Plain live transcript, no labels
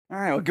All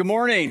right, well, good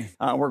morning.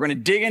 We're going to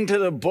dig into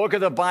the book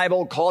of the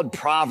Bible called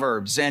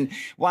Proverbs. And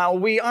while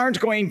we aren't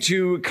going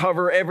to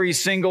cover every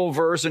single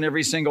verse and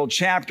every single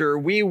chapter,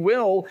 we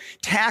will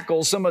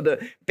tackle some of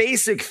the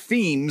basic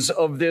themes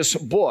of this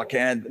book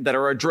and that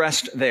are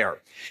addressed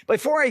there.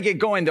 Before I get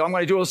going, though, I'm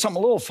going to do something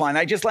a little fun.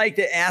 I'd just like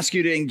to ask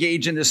you to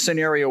engage in this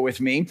scenario with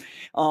me.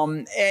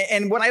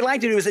 And what I like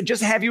to do is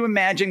just have you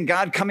imagine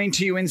God coming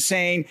to you and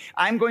saying,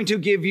 I'm going to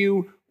give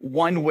you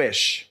one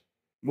wish,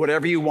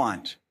 whatever you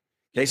want.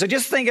 Okay, so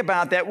just think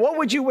about that. What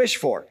would you wish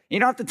for? You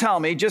don't have to tell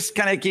me, just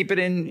kind of keep it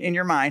in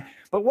your mind.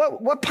 But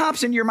what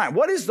pops in your mind?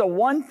 What is the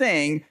one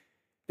thing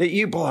that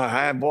you, boy,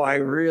 I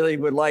really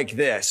would like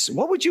this?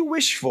 What would you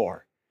wish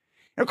for?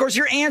 And of course,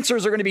 your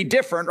answers are going to be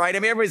different, right? I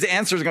mean, everybody's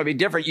answers are going to be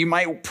different. You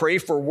might pray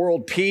for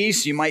world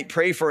peace. You might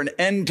pray for an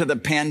end to the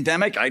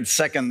pandemic. I'd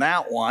second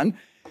that one.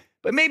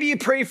 But maybe you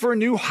pray for a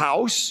new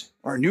house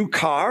or a new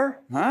car,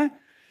 huh?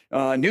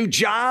 New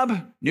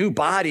job, new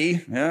body.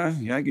 Yeah,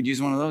 I could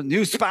use one of those.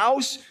 New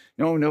spouse.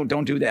 No,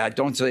 don't do that.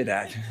 Don't say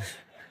that.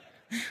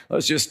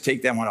 Let's just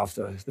take that one off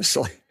the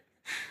slate.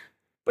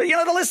 But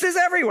the list is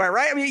everywhere,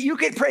 right? I mean, you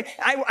could pray.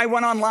 I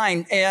went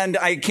online and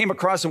I came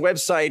across a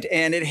website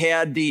and it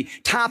had the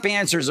top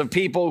answers of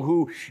people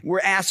who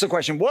were asked the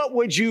question, what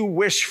would you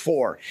wish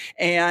for?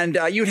 And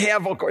you'd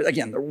have, of course,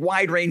 again, the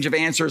wide range of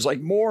answers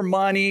like more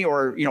money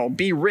or,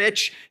 be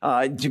rich,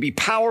 to be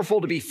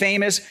powerful, to be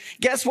famous.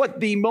 Guess what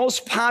the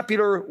most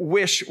popular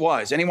wish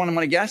was? Anyone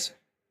want to guess?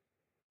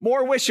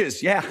 More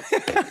wishes, yeah.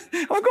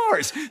 Of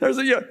course.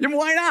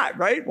 Why not,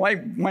 right? Why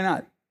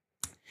not?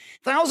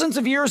 Thousands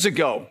of years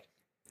ago,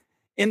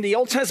 in the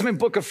Old Testament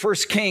book of 1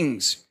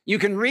 Kings, you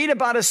can read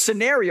about a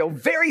scenario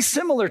very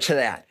similar to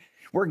that,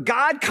 where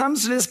God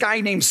comes to this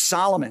guy named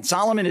Solomon.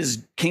 Solomon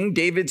is King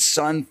David's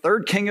son,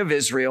 third king of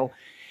Israel.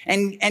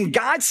 And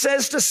God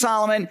says to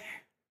Solomon,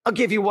 I'll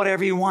give you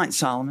whatever you want,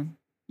 Solomon.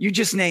 You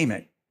just name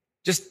it.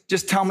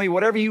 Just tell me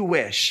whatever you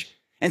wish.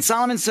 And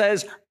Solomon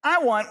says,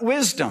 I want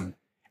wisdom.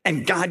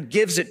 And God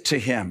gives it to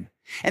him.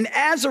 And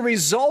as a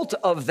result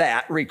of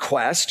that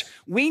request,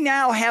 we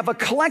now have a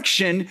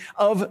collection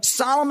of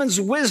Solomon's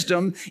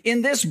wisdom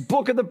in this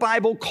book of the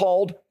Bible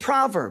called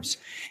Proverbs.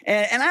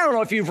 And I don't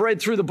know if you've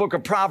read through the book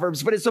of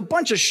Proverbs, but it's a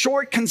bunch of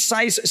short,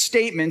 concise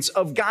statements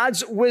of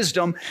God's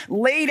wisdom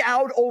laid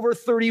out over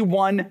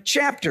 31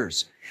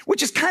 chapters,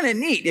 which is kind of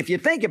neat. If you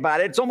think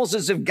about it, it's almost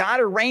as if God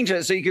arranged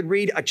it so you could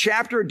read a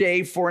chapter a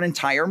day for an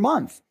entire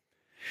month.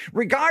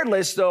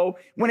 Regardless, though,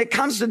 when it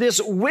comes to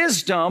this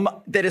wisdom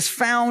that is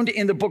found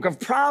in the book of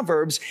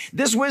Proverbs,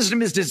 this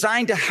wisdom is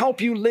designed to help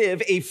you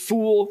live a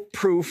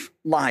foolproof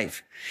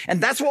life.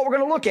 And that's what we're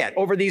going to look at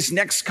over these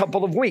next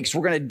couple of weeks.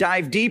 We're going to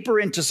dive deeper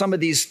into some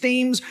of these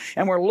themes,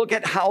 and we're going to look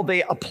at how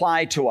they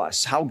apply to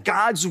us, how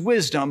God's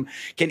wisdom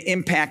can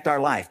impact our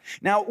life.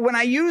 Now, when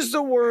I use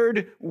the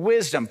word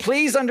wisdom,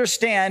 please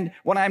understand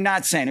what I'm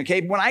not saying,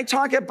 okay? When I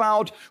talk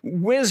about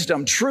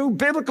wisdom, true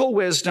biblical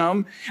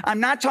wisdom, I'm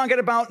not talking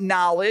about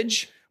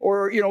knowledge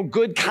or,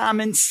 good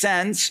common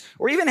sense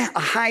or even a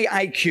high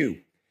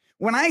IQ.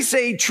 When I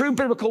say true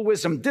biblical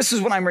wisdom, this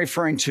is what I'm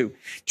referring to.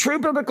 True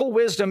biblical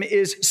wisdom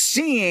is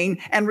seeing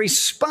and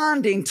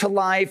responding to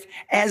life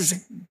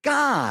as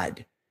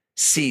God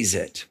sees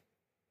it.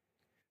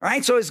 All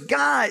right? So as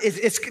God,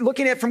 it's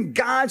looking at it from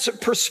God's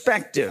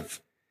perspective.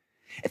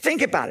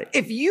 Think about it.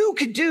 If you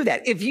could do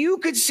that, if you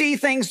could see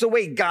things the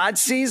way God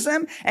sees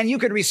them and you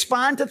could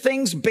respond to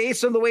things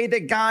based on the way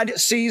that God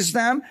sees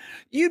them,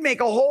 you'd make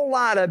a whole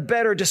lot of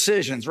better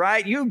decisions,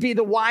 right? You'd be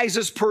the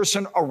wisest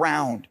person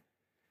around.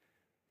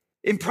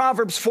 In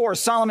Proverbs 4,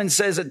 Solomon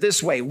says it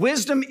this way,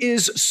 wisdom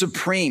is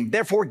supreme,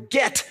 therefore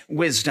get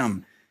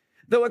wisdom.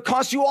 Though it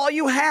costs you all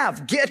you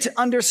have, get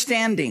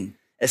understanding.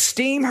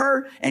 Esteem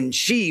her and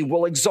she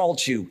will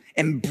exalt you.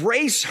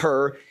 Embrace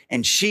her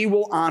and she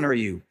will honor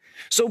you.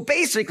 So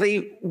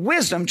basically,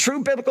 wisdom,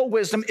 true biblical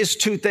wisdom is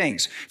two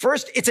things.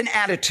 First, it's an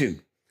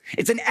attitude.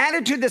 It's an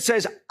attitude that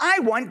says, I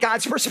want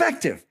God's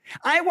perspective.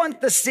 I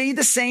want to see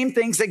the same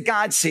things that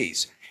God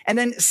sees. And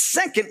then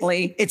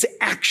secondly, it's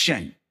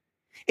action.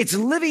 It's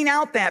living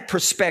out that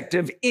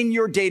perspective in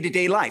your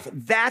day-to-day life.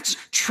 That's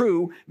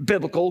true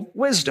biblical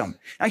wisdom.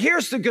 Now,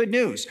 here's the good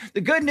news.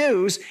 The good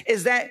news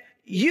is that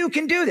you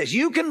can do this.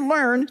 You can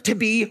learn to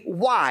be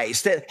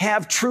wise, to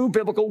have true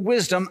biblical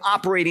wisdom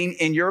operating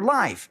in your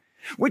life,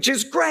 which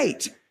is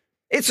great.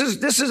 This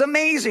is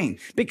amazing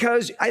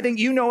because I think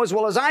you know as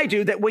well as I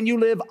do that when you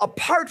live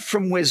apart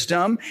from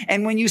wisdom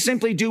and when you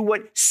simply do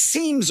what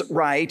seems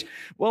right,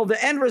 well,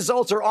 the end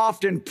results are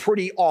often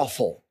pretty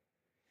awful.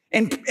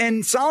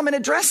 And Solomon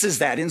addresses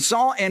that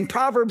in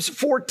Proverbs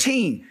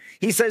 14.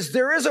 He says,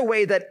 there is a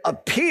way that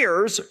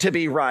appears to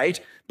be right,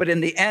 but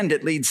in the end,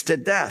 it leads to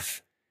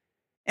death.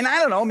 And I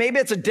don't know, maybe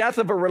it's a death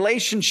of a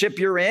relationship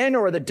you're in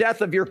or the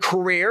death of your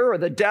career or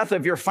the death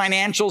of your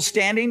financial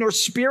standing or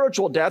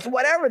spiritual death,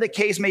 whatever the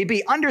case may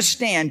be.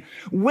 Understand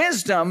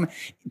wisdom,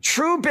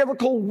 true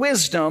biblical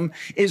wisdom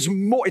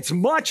it's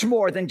much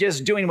more than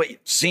just doing what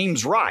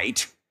seems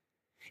right.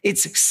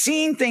 It's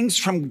seeing things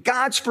from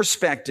God's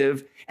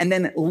perspective and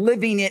then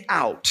living it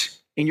out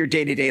in your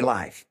day-to-day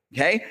life.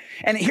 Okay.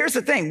 And here's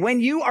the thing.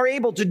 When you are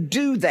able to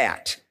do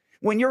that,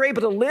 when you're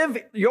able to live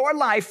your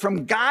life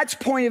from God's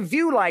point of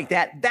view like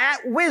that,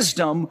 that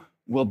wisdom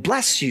will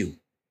bless you.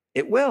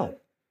 It will.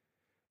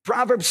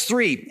 Proverbs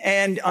 3,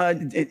 and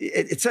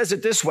it says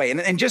it this way.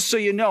 And just so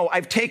you know,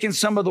 I've taken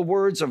some of the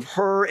words of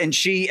her and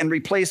she and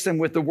replaced them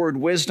with the word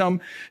wisdom,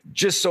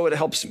 just so it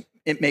helps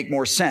it make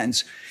more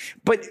sense.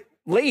 But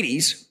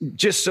ladies,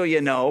 just so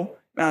you know,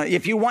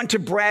 if you want to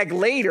brag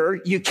later,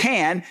 you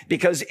can,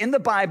 because in the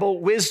Bible,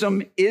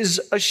 wisdom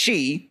is a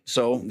she.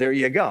 So there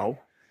you go.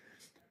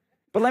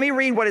 But let me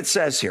read what it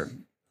says here.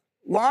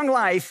 Long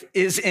life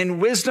is in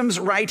wisdom's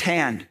right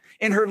hand.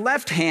 In her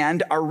left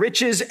hand are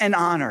riches and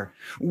honor.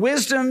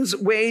 Wisdom's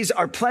ways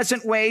are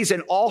pleasant ways,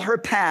 and all her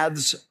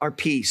paths are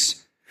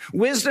peace.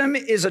 Wisdom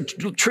is a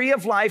tree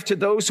of life to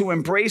those who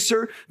embrace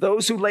her.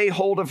 Those who lay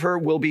hold of her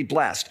will be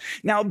blessed.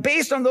 Now,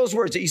 based on those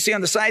words that you see on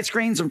the side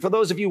screens, and for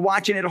those of you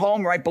watching at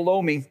home right below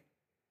me,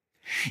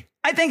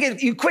 I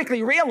think you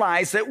quickly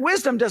realize that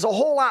wisdom does a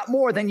whole lot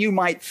more than you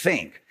might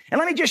think. And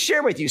let me just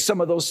share with you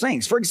some of those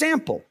things. For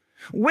example,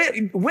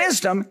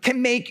 wisdom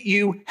can make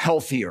you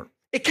healthier.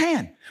 It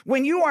can.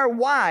 When you are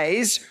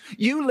wise,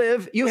 you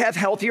have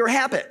healthier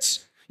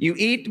habits. You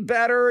eat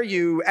better,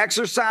 you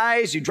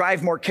exercise, you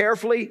drive more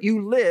carefully,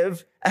 you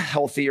live a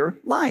healthier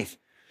life.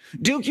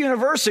 Duke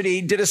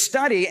University did a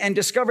study and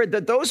discovered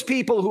that those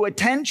people who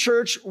attend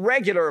church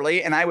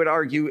regularly, and I would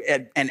argue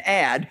and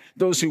add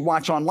those who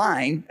watch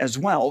online as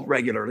well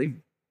regularly,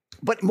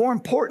 but more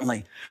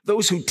importantly,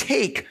 those who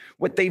take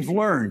what they've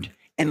learned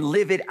and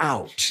live it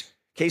out.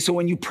 Okay, so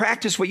when you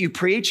practice what you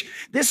preach,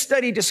 this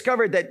study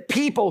discovered that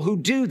people who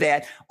do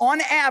that, on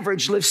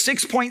average, live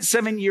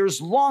 6.7 years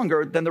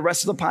longer than the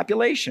rest of the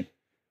population.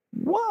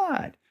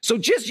 What? So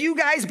just you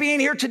guys being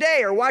here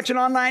today or watching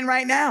online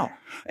right now,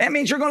 that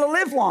means you're going to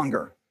live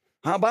longer.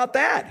 How about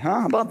that?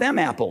 How about them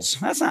apples?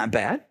 That's not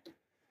bad.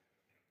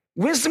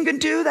 Wisdom can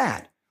do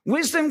that.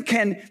 Wisdom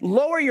can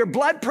lower your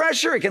blood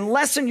pressure. It can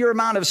lessen your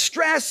amount of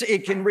stress.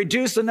 It can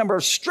reduce the number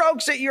of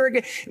strokes that you're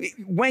getting.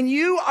 When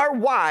you are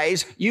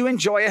wise, you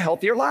enjoy a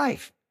healthier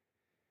life.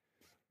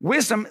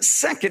 Wisdom,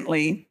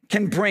 secondly,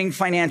 can bring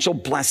financial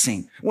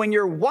blessing. When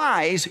you're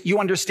wise, you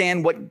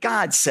understand what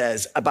God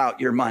says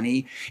about your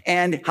money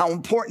and how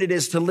important it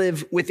is to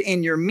live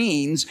within your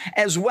means,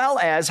 as well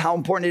as how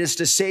important it is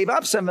to save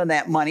up some of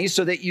that money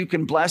so that you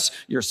can bless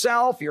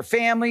yourself, your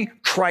family,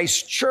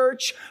 Christ's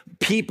church,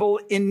 people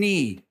in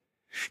need.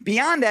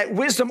 Beyond that,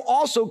 wisdom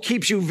also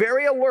keeps you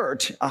very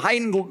alert, a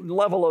heightened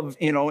level of,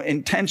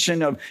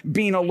 intention of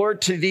being alert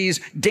to these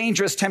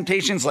dangerous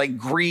temptations like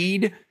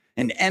greed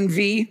and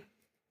envy,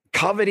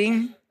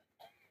 coveting,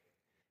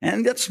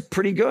 and that's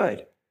pretty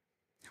good.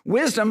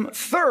 Wisdom,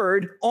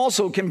 third,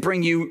 also can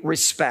bring you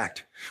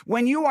respect.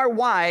 When you are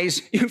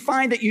wise, you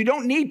find that you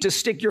don't need to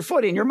stick your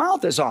foot in your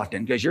mouth as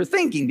often because you're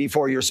thinking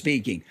before you're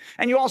speaking.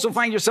 And you also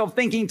find yourself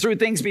thinking through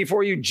things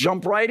before you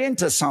jump right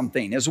into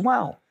something as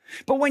well.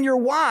 But when you're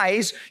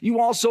wise, you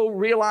also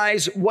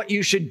realize what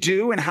you should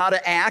do and how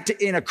to act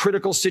in a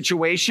critical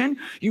situation.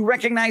 You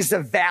recognize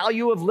the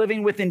value of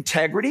living with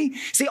integrity.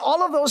 See,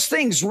 all of those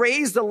things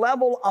raise the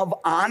level of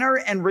honor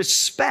and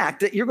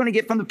respect that you're going to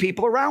get from the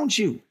people around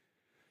you.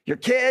 Your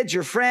kids,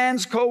 your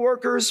friends,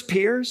 coworkers,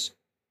 peers.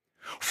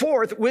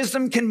 Fourth,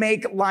 wisdom can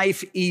make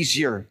life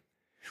easier.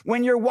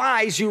 When you're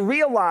wise, you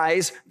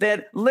realize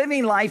that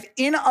living life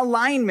in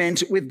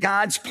alignment with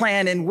God's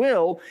plan and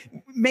will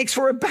makes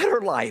for a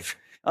better life.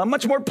 A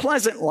much more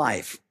pleasant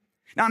life.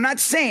 Now, I'm not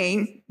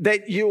saying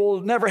that you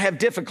will never have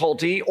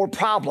difficulty or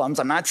problems.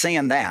 I'm not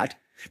saying that.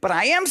 But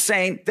I am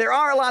saying there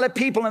are a lot of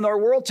people in our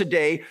world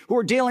today who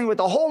are dealing with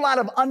a whole lot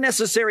of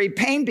unnecessary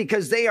pain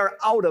because they're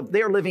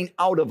living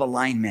out of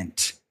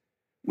alignment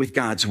with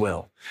God's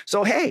will.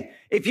 So, hey,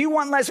 if you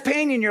want less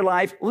pain in your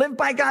life, live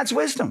by God's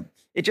wisdom.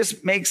 It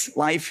just makes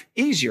life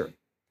easier.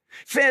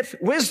 Fifth,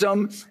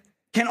 wisdom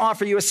can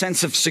offer you a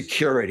sense of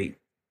security.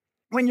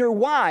 When you're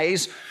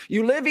wise,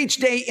 you live each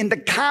day in the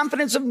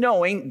confidence of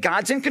knowing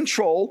God's in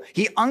control,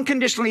 He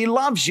unconditionally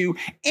loves you,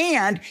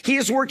 and He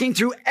is working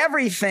through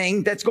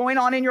everything that's going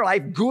on in your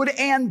life, good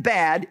and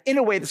bad, in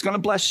a way that's going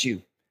to bless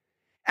you.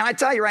 And I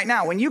tell you right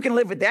now, when you can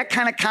live with that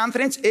kind of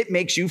confidence, it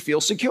makes you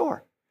feel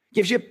secure,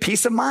 gives you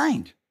peace of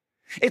mind.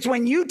 It's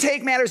when you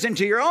take matters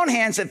into your own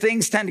hands that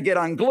things tend to get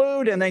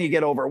unglued, and then you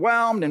get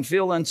overwhelmed and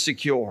feel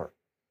insecure.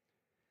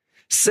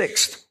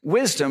 Sixth,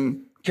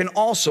 wisdom can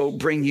also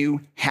bring you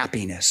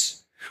happiness.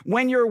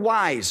 When you're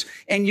wise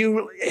and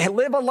you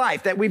live a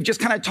life that we've just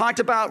kind of talked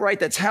about, right?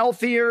 That's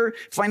healthier,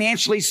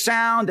 financially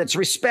sound, that's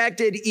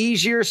respected,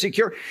 easier,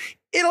 secure.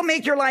 It'll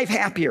make your life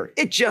happier.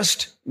 It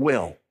just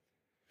will.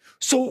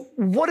 So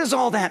what does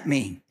all that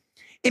mean?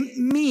 It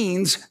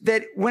means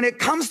that when it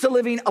comes to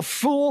living a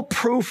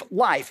foolproof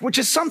life, which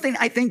is something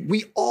I think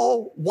we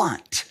all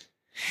want,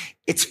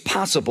 it's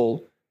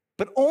possible,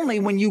 but only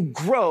when you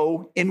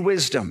grow in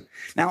wisdom.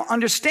 Now,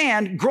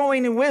 understand,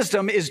 growing in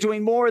wisdom is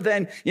doing more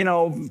than,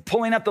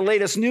 pulling up the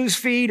latest news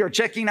feed or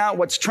checking out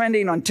what's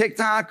trending on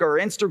TikTok or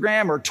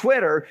Instagram or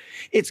Twitter.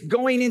 It's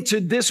going into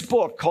this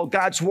book called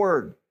God's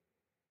Word.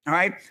 All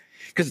right?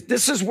 because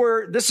this is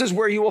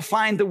where you will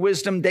find the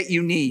wisdom that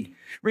you need.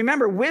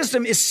 Remember,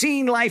 wisdom is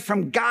seeing life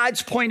from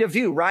God's point of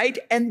view, right?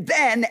 And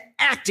then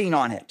acting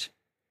on it.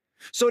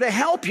 So to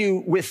help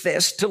you with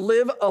this, to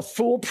live a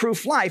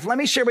foolproof life, let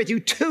me share with you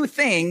two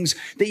things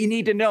that you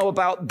need to know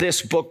about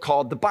this book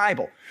called the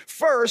Bible.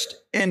 First,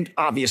 and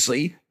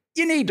obviously,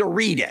 you need to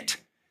read it.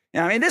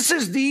 I mean, this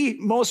is the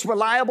most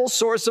reliable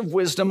source of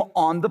wisdom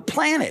on the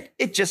planet.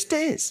 It just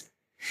is.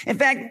 In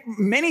fact,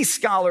 many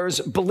scholars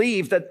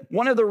believe that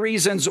one of the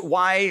reasons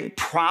why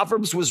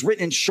Proverbs was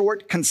written in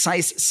short,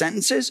 concise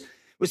sentences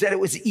was that it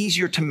was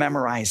easier to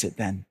memorize it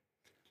then.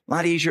 A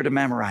lot easier to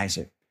memorize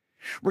it.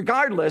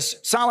 Regardless,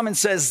 Solomon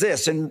says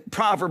this in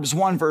Proverbs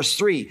 1 verse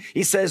 3.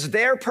 He says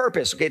their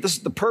purpose, okay, this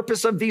is the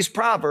purpose of these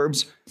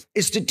Proverbs,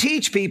 is to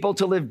teach people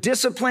to live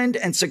disciplined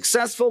and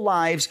successful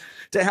lives,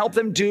 to help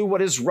them do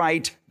what is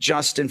right,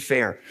 just, and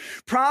fair.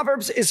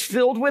 Proverbs is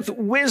filled with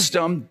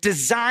wisdom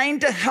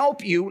designed to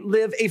help you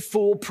live a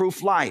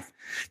foolproof life,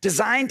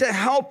 designed to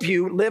help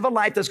you live a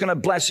life that's going to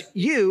bless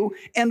you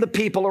and the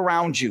people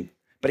around you.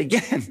 But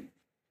again,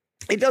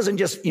 it doesn't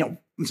just,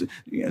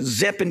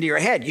 zip into your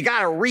head. You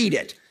got to read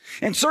it.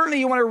 And certainly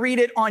you want to read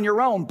it on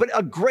your own, but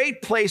a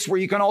great place where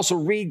you can also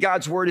read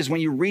God's word is when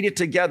you read it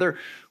together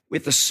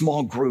with a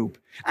small group.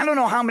 I don't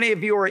know how many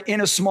of you are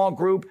in a small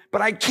group,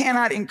 but I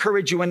cannot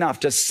encourage you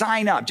enough to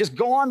sign up. Just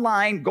go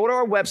online, go to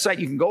our website.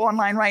 You can go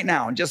online right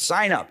now and just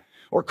sign up,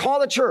 or call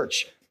the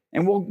church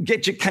and we'll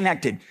get you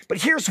connected. But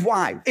here's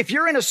why. If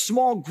you're in a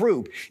small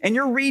group and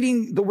you're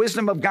reading the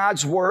wisdom of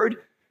God's word,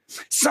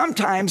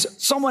 sometimes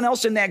someone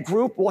else in that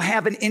group will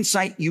have an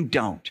insight you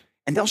don't,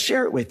 and they'll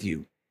share it with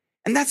you.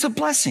 And that's a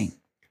blessing.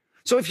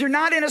 So if you're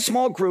not in a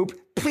small group,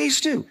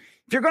 please do.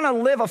 If you're going to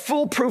live a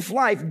foolproof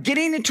life,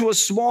 getting into a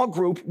small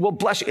group will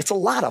bless you. It's a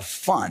lot of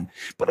fun,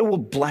 but it will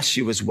bless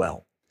you as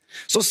well.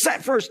 So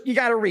first, you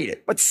got to read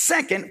it. But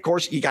second, of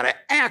course, you got to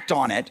act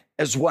on it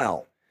as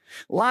well.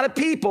 A lot of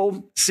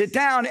people sit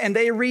down and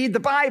they read the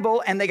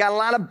Bible and they got a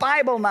lot of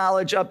Bible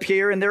knowledge up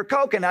here in their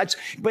coconuts,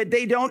 but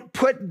they don't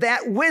put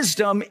that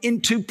wisdom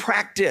into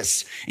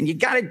practice. And you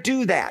got to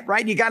do that,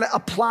 right? You got to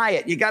apply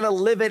it. You got to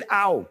live it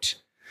out.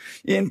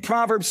 In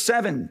Proverbs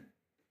 7,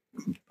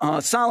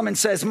 Solomon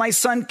says, my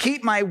son,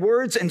 keep my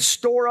words and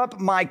store up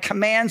my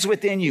commands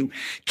within you.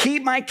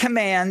 Keep my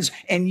commands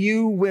and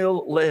you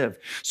will live.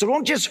 So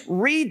don't just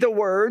read the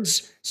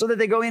words so that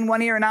they go in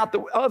one ear and out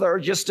the other,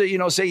 just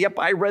to, say, yep,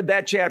 I read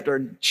that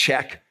chapter.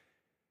 Check.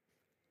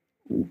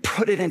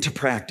 Put it into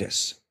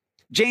practice.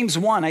 James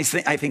 1, I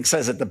think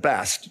says it the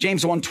best.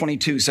 James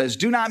 1:22 says,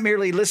 do not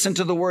merely listen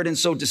to the word and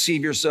so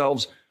deceive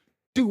yourselves.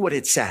 Do what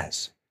it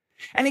says.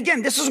 And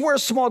again, this is where a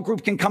small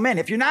group can come in.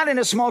 If you're not in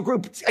a small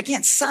group,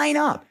 again, sign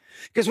up.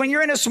 Because when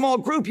you're in a small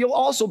group, you'll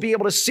also be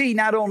able to see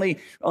not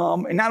only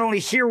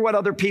hear what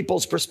other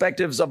people's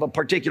perspectives of a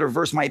particular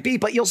verse might be,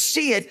 but you'll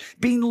see it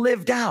being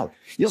lived out.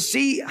 You'll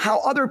see how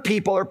other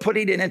people are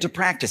putting it into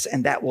practice,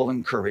 and that will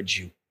encourage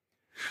you.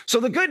 So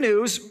the good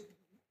news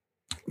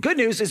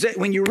is that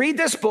when you read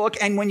this book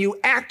and when you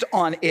act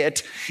on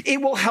it,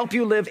 it will help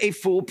you live a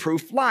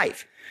foolproof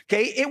life.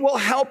 Okay, it will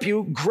help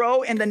you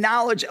grow in the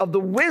knowledge of the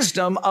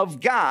wisdom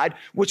of God,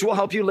 which will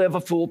help you live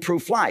a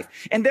foolproof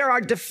life. And there are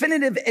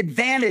definitive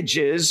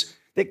advantages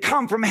that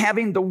come from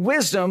having the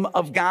wisdom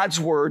of God's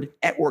word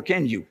at work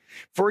in you.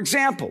 For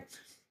example,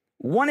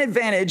 one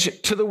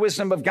advantage to the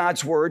wisdom of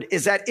God's word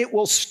is that it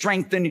will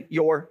strengthen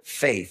your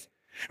faith.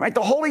 Right?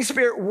 The Holy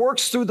Spirit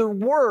works through the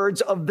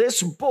words of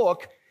this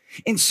book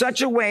in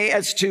such a way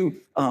as to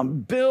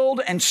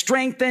build and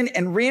strengthen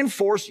and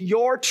reinforce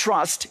your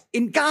trust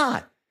in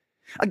God.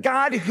 A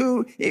God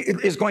who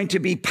is going to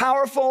be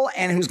powerful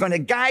and who's going to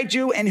guide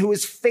you and who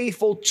is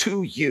faithful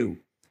to you.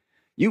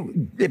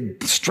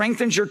 It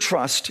strengthens your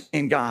trust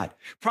in God.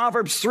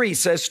 Proverbs 3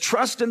 says,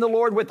 trust in the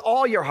Lord with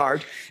all your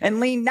heart and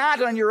lean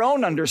not on your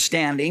own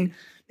understanding.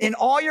 In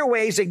all your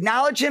ways,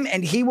 acknowledge him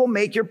and he will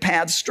make your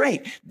paths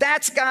straight.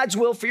 That's God's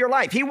will for your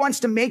life. He wants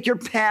to make your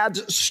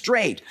paths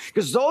straight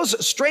because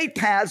those straight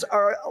paths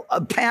are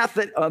paths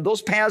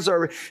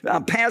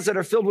that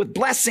are filled with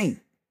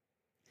blessing.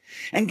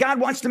 And God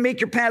wants to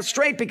make your path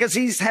straight because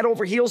he's head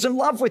over heels in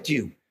love with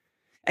you.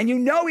 And you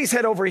know he's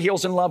head over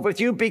heels in love with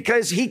you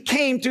because he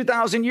came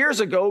 2,000 years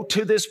ago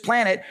to this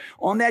planet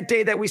on that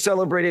day that we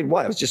celebrated, it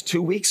was just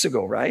 2 weeks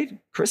ago, right?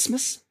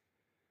 Christmas.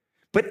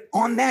 But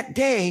on that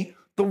day,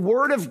 the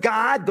word of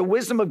God, the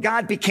wisdom of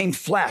God became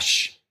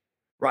flesh,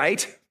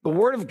 right? The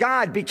word of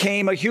God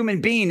became a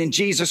human being in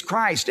Jesus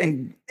Christ.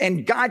 And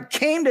God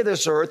came to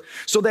this earth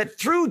so that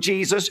through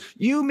Jesus,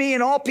 you, me,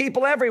 and all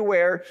people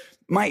everywhere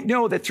might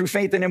know that through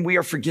faith in him, we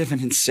are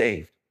forgiven and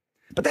saved.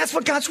 But that's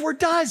what God's word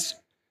does,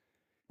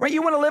 right?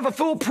 You want to live a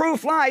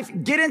foolproof life,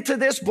 get into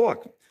this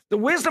book. The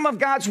wisdom of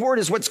God's word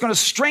is what's going to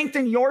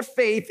strengthen your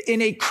faith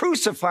in a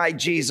crucified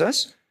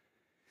Jesus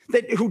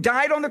who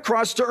died on the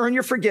cross to earn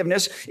your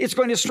forgiveness. It's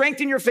going to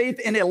strengthen your faith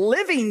in a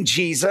living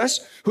Jesus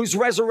whose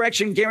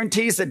resurrection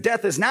guarantees that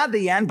death is not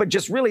the end, but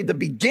just really the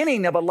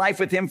beginning of a life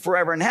with him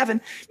forever in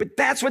heaven. But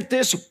that's what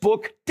this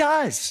book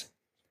does.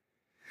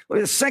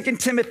 Look at 2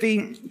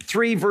 Timothy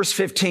 3, verse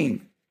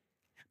 15.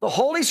 The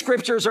Holy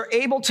Scriptures are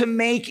able to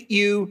make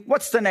you,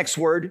 what's the next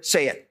word?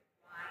 Say it.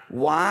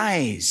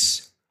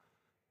 Wise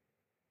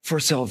for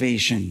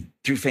salvation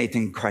through faith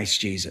in Christ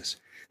Jesus.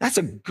 That's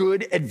a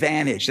good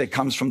advantage that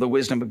comes from the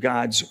wisdom of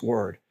God's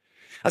word.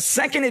 A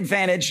second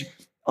advantage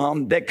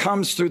that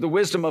comes through the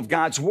wisdom of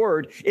God's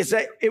word is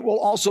that it will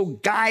also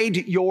guide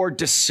your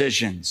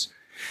decisions.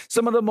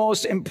 Some of the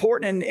most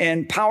important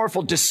and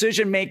powerful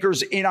decision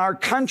makers in our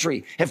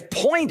country have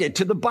pointed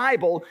to the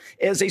Bible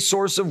as a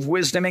source of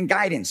wisdom and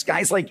guidance.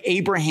 Guys like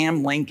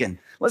Abraham Lincoln.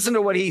 Listen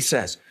to what he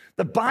says.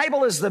 The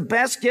Bible is the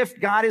best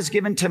gift God has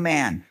given to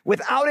man.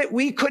 Without it,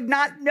 we could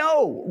not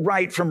know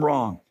right from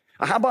wrong.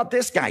 How about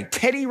this guy,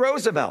 Teddy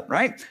Roosevelt,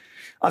 right?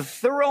 A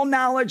thorough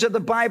knowledge of the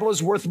Bible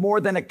is worth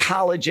more than a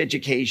college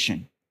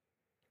education.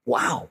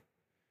 Wow.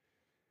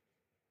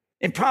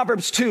 In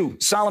Proverbs 2,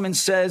 Solomon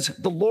says,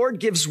 the Lord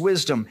gives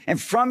wisdom, and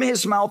from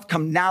his mouth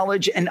come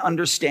knowledge and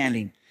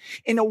understanding.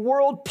 In a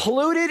world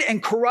polluted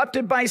and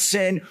corrupted by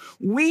sin,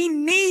 we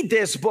need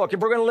this book if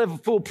we're going to live a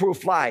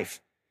foolproof life.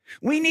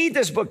 We need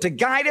this book to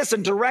guide us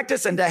and direct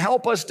us and to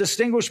help us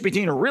distinguish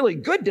between a really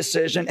good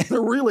decision and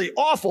a really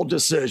awful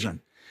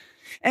decision.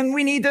 And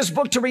we need this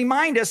book to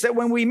remind us that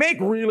when we make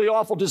really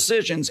awful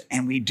decisions,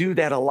 and we do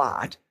that a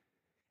lot,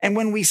 and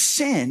when we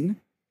sin,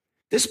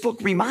 this book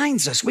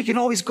reminds us we can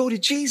always go to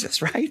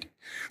Jesus, right?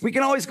 We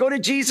can always go to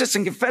Jesus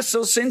and confess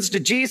those sins to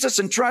Jesus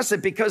and trust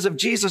that because of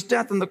Jesus'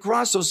 death on the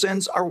cross, those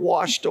sins are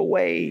washed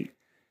away.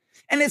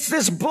 And it's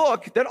this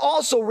book that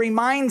also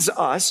reminds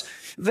us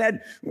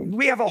that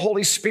we have a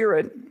Holy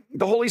Spirit,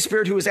 the Holy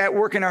Spirit who is at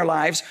work in our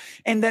lives,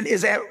 and that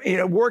is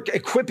at work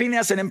equipping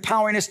us and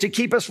empowering us to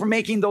keep us from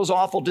making those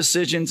awful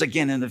decisions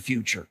again in the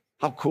future.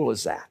 How cool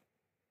is that?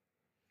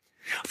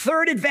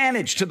 Third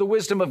advantage to the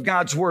wisdom of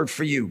God's word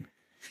for you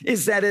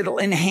is that it'll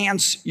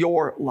enhance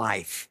your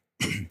life.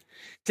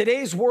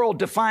 Today's world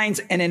defines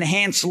an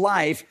enhanced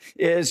life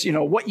as,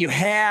 what you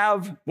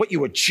have, what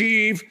you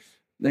achieve,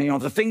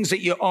 the things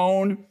that you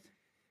own.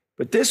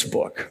 But this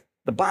book,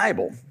 the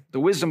Bible, the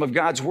wisdom of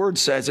God's word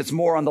says it's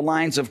more on the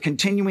lines of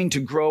continuing to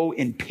grow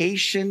in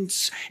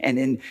patience and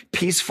in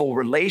peaceful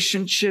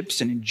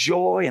relationships and in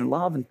joy and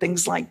love and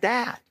things like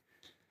that.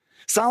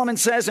 Solomon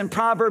says in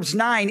Proverbs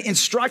 9,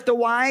 instruct the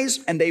wise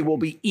and they will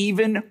be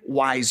even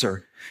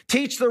wiser.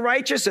 Teach the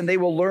righteous and they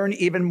will learn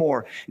even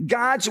more.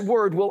 God's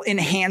word will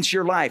enhance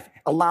your life,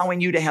 allowing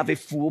you to have a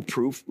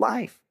foolproof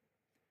life.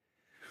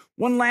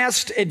 One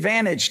last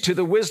advantage to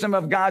the wisdom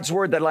of God's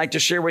word that I'd like to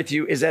share with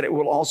you is that it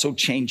will also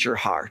change your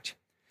heart.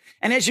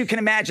 And as you can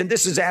imagine,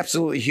 this is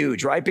absolutely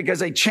huge, right?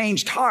 Because a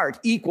changed heart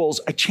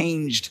equals a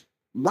changed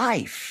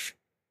life.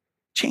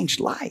 Changed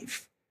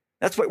life.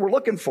 That's what we're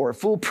looking for, a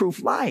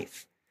foolproof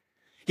life.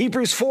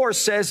 Hebrews 4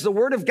 says, the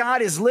word of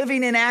God is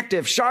living and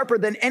active, sharper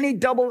than any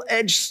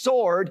double-edged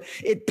sword.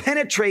 It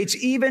penetrates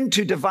even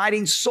to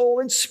dividing soul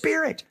and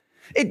spirit.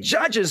 It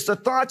judges the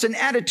thoughts and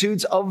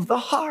attitudes of the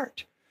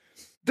heart.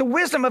 The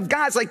wisdom of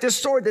God is like this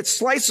sword that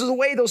slices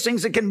away those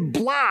things that can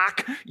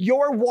block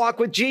your walk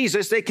with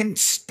Jesus. They can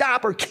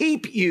stop or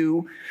keep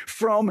you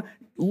from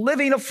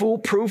living a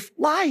foolproof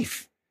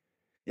life.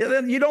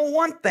 You don't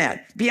want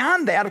that.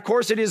 Beyond that, of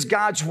course, it is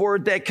God's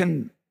word that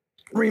can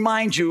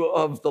remind you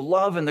of the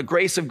love and the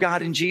grace of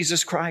God in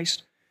Jesus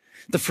Christ,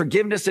 the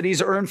forgiveness that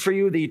he's earned for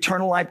you, the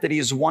eternal life that he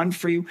has won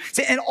for you.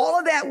 And all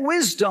of that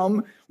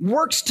wisdom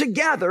works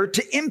together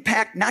to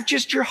impact not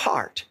just your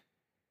heart,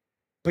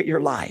 but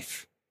your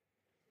life,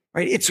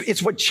 right?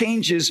 It's what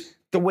changes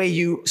the way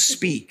you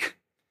speak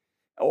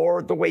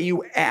or the way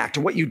you act,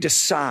 or what you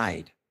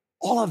decide.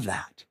 All of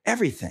that,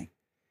 everything,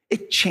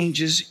 it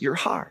changes your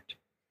heart.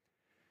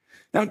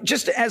 Now,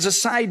 just as a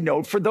side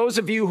note, for those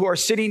of you who are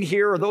sitting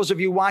here or those of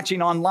you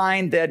watching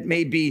online that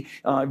may be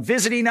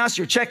visiting us,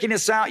 you're checking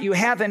us out, you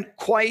haven't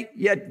quite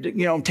yet,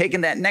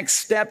 taken that next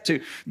step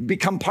to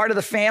become part of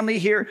the family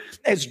here.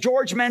 As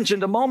George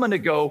mentioned a moment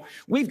ago,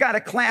 we've got a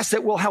class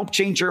that will help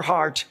change your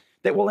heart,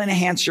 that will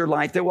enhance your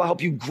life, that will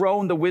help you grow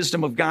in the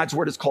wisdom of God's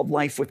word. It's called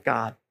Life with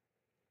God.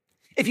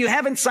 If you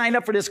haven't signed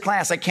up for this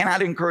class, I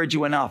cannot encourage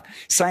you enough.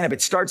 Sign up.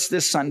 It starts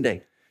this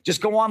Sunday. Just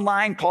go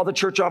online, call the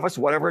church office,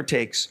 whatever it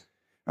takes.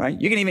 All right.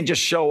 You can even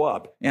just show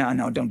up.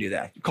 No, don't do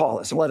that. Call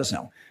us and let us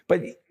know.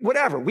 But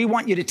whatever, we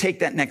want you to take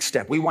that next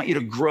step. We want you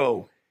to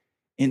grow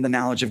in the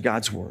knowledge of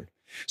God's word.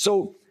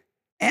 So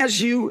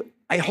as you,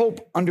 I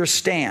hope,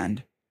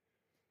 understand,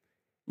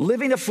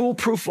 living a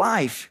foolproof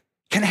life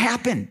can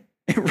happen.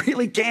 It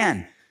really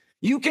can.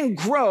 You can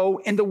grow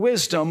in the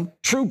wisdom,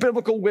 true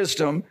biblical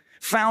wisdom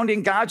found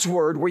in God's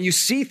word, where you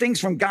see things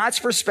from God's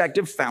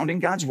perspective found in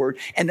God's word,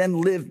 and then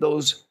live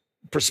those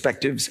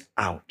perspectives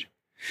out.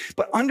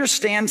 But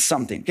understand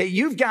something, okay?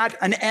 You've got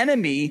an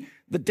enemy,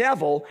 the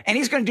devil, and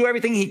he's going to do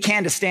everything he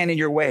can to stand in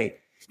your way.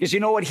 Because you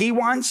know what he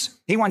wants?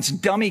 He wants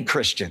dummy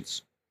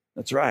Christians.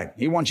 That's right.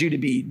 He wants you to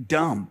be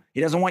dumb.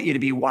 He doesn't want you to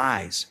be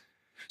wise.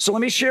 So let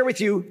me share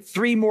with you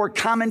 3 more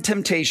common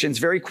temptations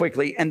very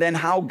quickly, and then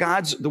how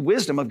the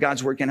wisdom of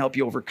God's word can help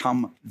you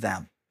overcome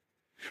them.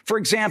 For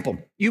example,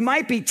 you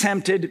might be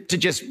tempted to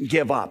just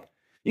give up.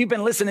 You've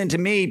been listening to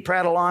me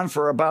prattle on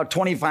for about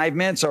 25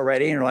 minutes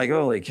already, and you're like,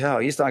 holy cow,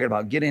 he's talking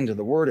about getting into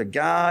the Word of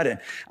God,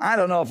 and I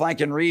don't know if I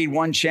can read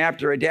one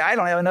chapter a day. I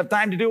don't have enough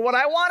time to do what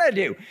I want to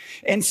do.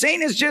 And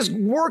Satan is just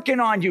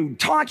working on you,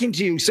 talking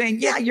to you, saying,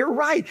 yeah, you're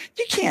right.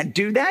 You can't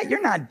do that.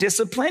 You're not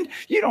disciplined.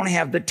 You don't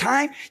have the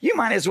time. You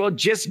might as well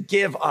just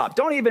give up.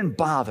 Don't even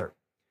bother.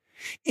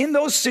 In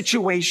those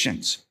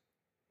situations,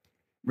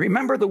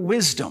 remember the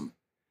wisdom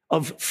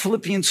of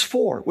Philippians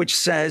 4, which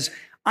says,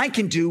 I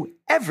can do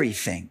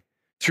everything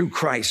through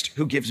Christ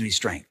who gives me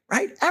strength,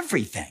 right?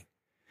 Everything.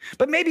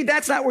 But maybe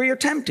that's not where you're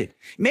tempted.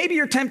 Maybe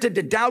you're tempted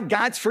to doubt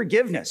God's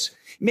forgiveness.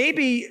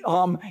 Maybe,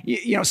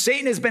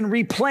 Satan has been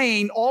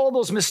replaying all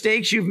those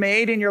mistakes you've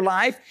made in your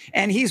life,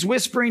 and he's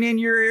whispering in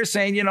your ear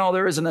saying,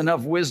 there isn't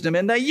enough wisdom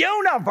in the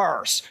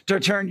universe to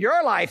turn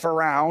your life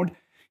around.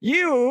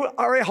 You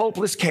are a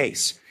hopeless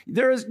case.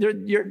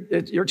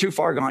 You're too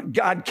far gone.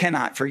 God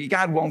cannot forgive.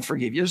 God won't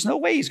forgive you. There's no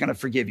way he's going to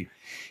forgive you.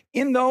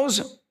 In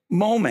those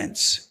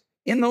moments,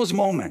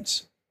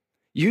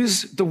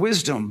 use the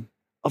wisdom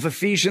of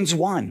Ephesians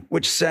 1,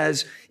 which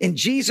says, in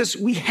Jesus,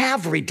 we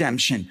have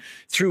redemption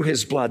through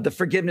his blood, the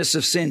forgiveness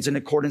of sins in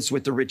accordance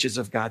with the riches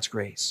of God's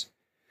grace.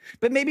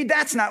 But maybe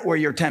that's not where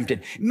you're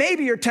tempted.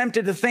 Maybe you're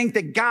tempted to think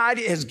that God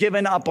has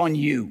given up on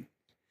you.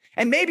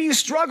 And maybe you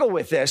struggle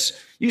with this.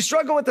 You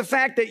struggle with the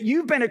fact that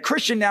you've been a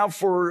Christian now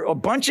for a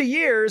bunch of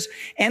years,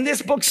 and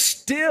this book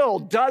still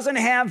doesn't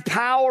have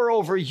power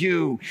over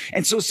you.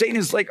 And so Satan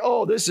is like,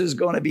 oh, this is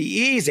going to be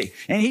easy.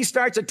 And he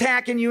starts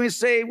attacking you and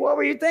say, what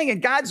were you thinking?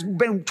 God's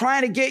been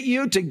trying to get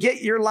you to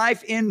get your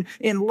life in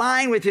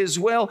line with his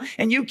will,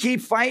 and you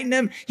keep fighting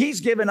him.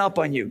 He's given up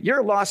on you. You're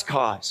a lost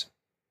cause.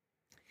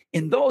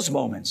 In those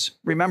moments,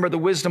 remember the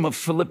wisdom of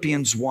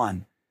Philippians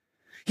 1.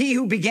 He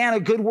who began a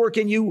good work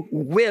in you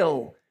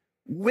will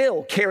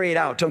carry it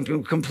out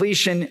to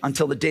completion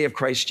until the day of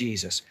Christ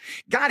Jesus.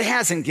 God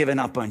hasn't given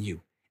up on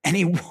you, and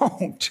he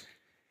won't,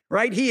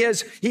 right? He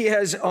has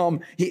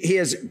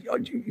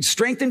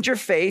strengthened your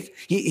faith.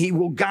 He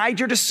will guide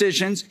your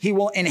decisions. He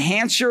will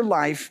enhance your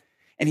life,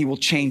 and he will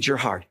change your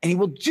heart. And he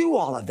will do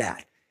all of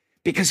that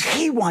because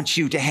he wants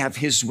you to have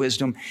his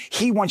wisdom.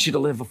 He wants you to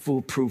live a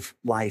foolproof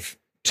life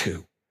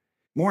too.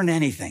 More than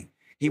anything,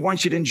 he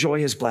wants you to enjoy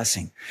his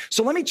blessing.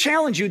 So let me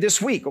challenge you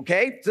this week,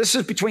 okay? This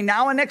is between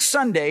now and next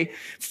Sunday.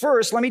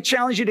 First, let me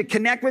challenge you to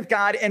connect with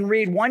God and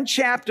read one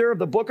chapter of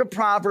the book of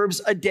Proverbs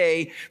a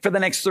day for the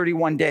next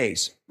 31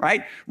 days,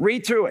 right?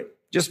 Read through it.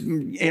 Just,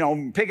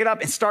 pick it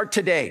up and start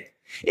today.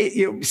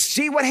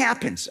 See what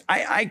happens.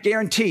 I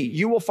guarantee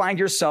you will find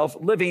yourself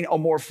living a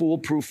more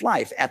foolproof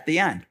life at the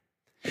end.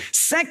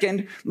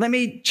 Second, let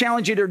me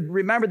challenge you to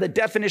remember the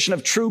definition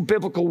of true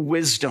biblical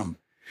wisdom.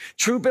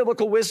 True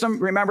biblical wisdom,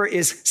 remember,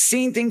 is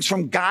seeing things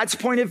from God's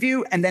point of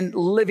view and then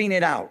living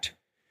it out,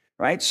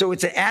 right? So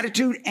it's an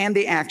attitude and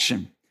the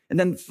action. And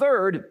then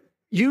third,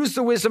 use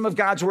the wisdom of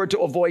God's word to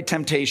avoid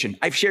temptation.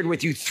 I've shared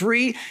with you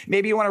 3.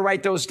 Maybe you want to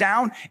write those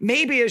down.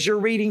 Maybe as you're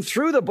reading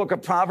through the book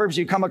of Proverbs,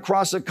 you come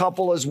across a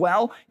couple as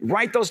well.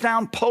 Write those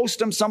down, post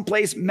them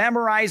someplace,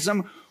 memorize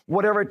them,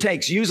 whatever it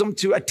takes. Use them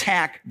to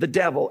attack the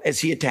devil as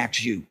he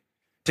attacks you,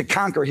 to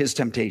conquer his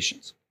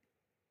temptations.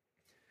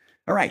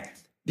 All right.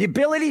 The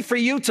ability for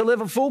you to live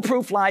a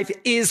foolproof life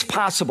is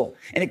possible,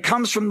 and it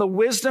comes from the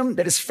wisdom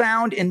that is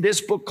found in this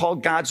book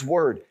called God's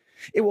Word.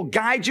 It will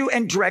guide you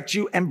and direct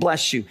you and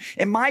bless you.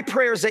 And my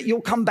prayer is that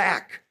you'll come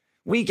back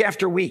week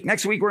after week.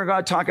 Next week, we're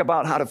going to talk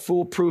about how to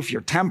foolproof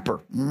your temper,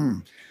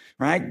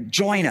 right?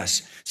 Join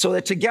us so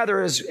that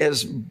together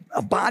as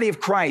a body of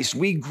Christ,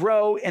 we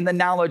grow in the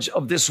knowledge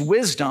of this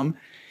wisdom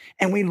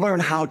and we learn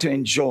how to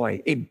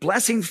enjoy a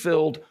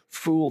blessing-filled,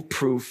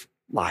 foolproof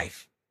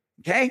life,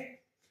 okay?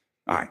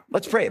 All right,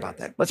 let's pray about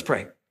that. Let's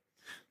pray.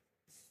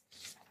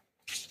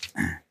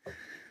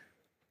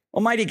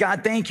 Almighty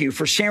God, thank you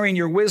for sharing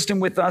your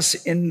wisdom with us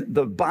in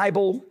the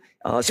Bible,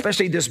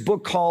 especially this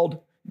book called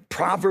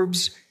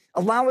Proverbs.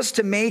 Allow us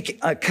to make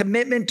a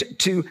commitment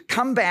to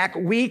come back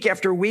week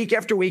after week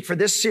after week for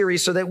this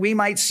series so that we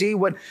might see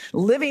what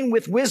living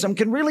with wisdom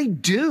can really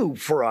do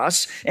for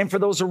us and for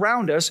those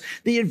around us,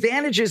 the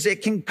advantages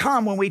that can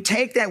come when we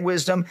take that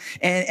wisdom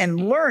and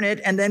learn it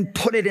and then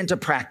put it into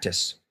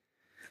practice.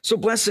 So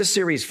bless this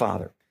series,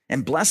 Father,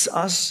 and bless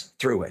us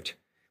through it.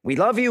 We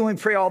love you and we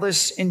pray all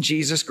this in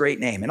Jesus' great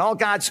name. And all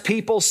God's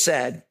people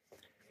said,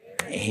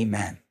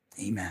 amen.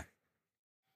 Amen.